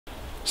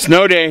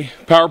Snow day,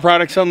 Power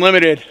Products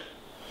Unlimited.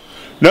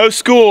 No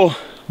school,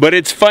 but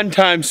it's fun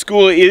time.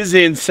 School is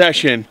in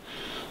session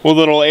with a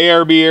little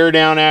ARB air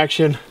down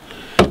action.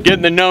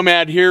 Getting the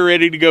Nomad here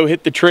ready to go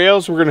hit the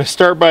trails. We're gonna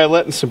start by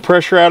letting some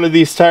pressure out of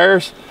these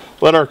tires.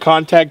 Let our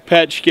contact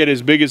patch get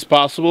as big as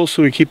possible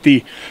so we keep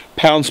the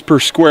pounds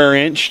per square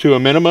inch to a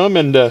minimum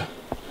and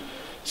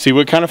see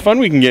what kind of fun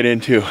we can get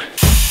into.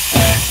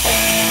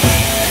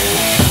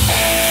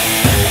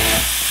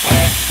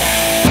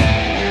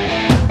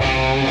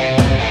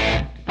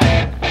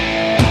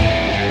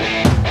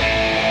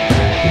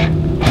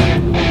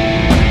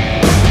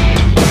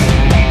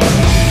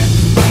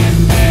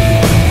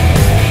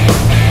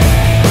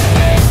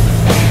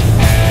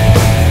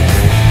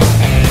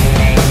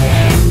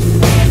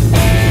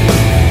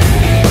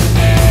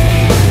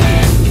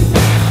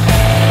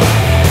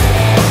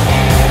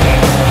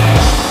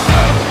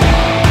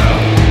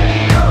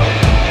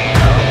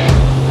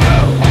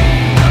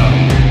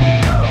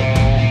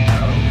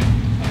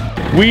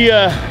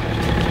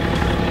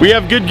 We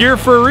have good gear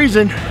for a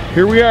reason.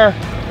 Here we are,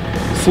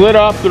 slid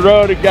off the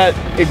road. It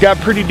got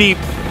pretty deep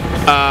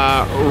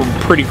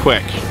pretty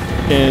quick,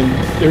 and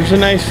there's a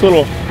nice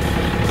little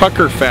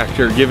pucker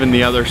factor given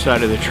the other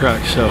side of the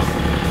truck. So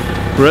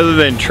rather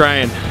than try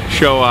and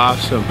show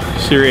off some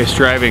serious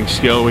driving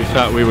skill, we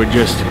thought we would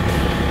just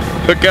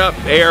hook up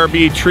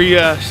ARB tree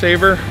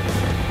saver,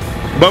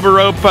 Bubba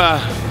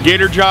Rope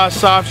gator jaw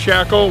soft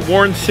shackle,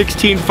 worn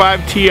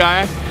 16.5 Ti,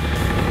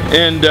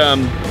 and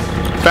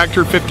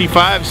Factor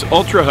 55's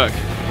Ultra Hook.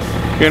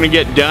 Gonna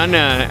get done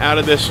out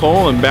of this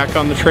hole and back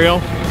on the trail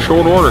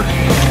short order.